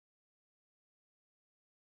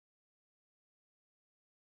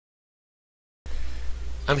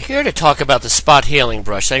I'm here to talk about the spot healing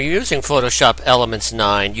brush. Now, you're using Photoshop Elements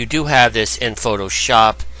 9. You do have this in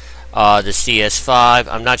Photoshop, the CS5.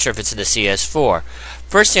 I'm not sure if it's in the CS4.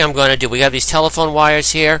 First thing I'm going to do, we have these telephone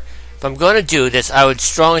wires here. If I'm going to do this, I would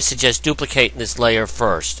strongly suggest duplicating this layer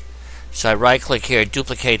first. So I right-click here,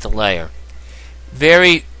 duplicate the layer.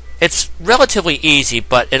 It's relatively easy,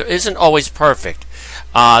 but it isn't always perfect.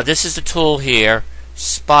 This is the tool here,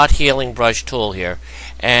 spot healing brush tool here.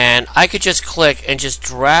 And I could just click and just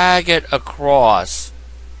drag it across.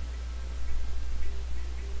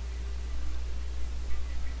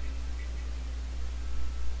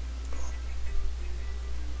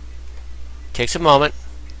 Takes a moment.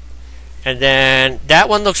 And then that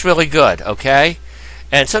one looks really good, okay?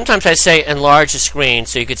 And sometimes I say enlarge the screen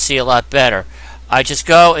so you can see a lot better. I just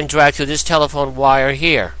go and drag through this telephone wire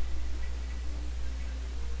here.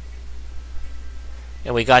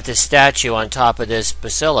 And we got this statue on top of this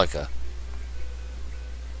basilica.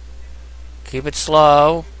 Keep it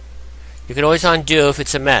slow. You can always undo if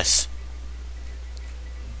it's a mess.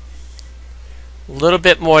 A little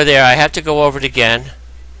bit more there. I have to go over it again.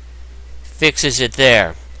 Fixes it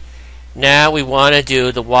there. Now we want to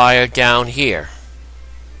do the wire down here.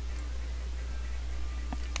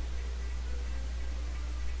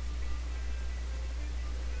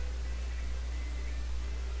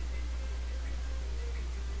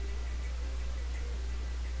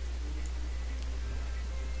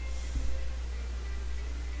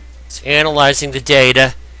 It's analyzing the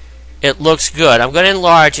data. It looks good. I'm going to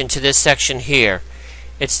enlarge into this section here.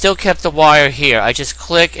 It still kept the wire here. I just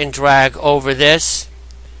click and drag over this.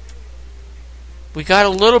 We got a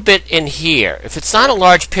little bit in here. If it's not a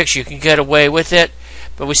large picture, you can get away with it,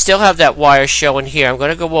 but we still have that wire showing here. I'm going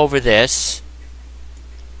to go over this.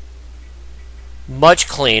 Much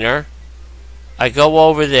cleaner. I go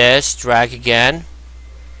over this, drag again.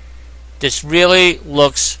 This really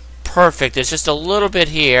looks perfect. There's just a little bit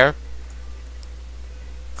here.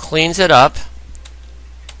 Cleans it up.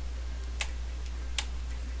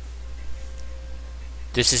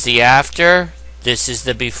 This is the after. This is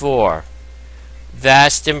the before.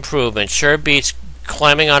 Vast improvement. Sure beats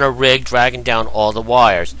climbing on a rig, dragging down all the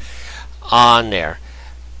wires on there.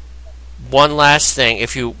 One last thing.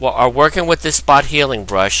 If you are working with this spot healing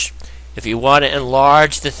brush, if you want to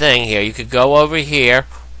enlarge the thing here, you could go over here,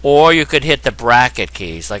 or you could hit the bracket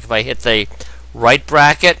keys. Like if I hit the right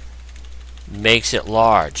bracket, makes it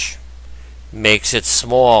large, makes it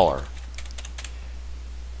smaller.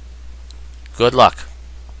 Good luck.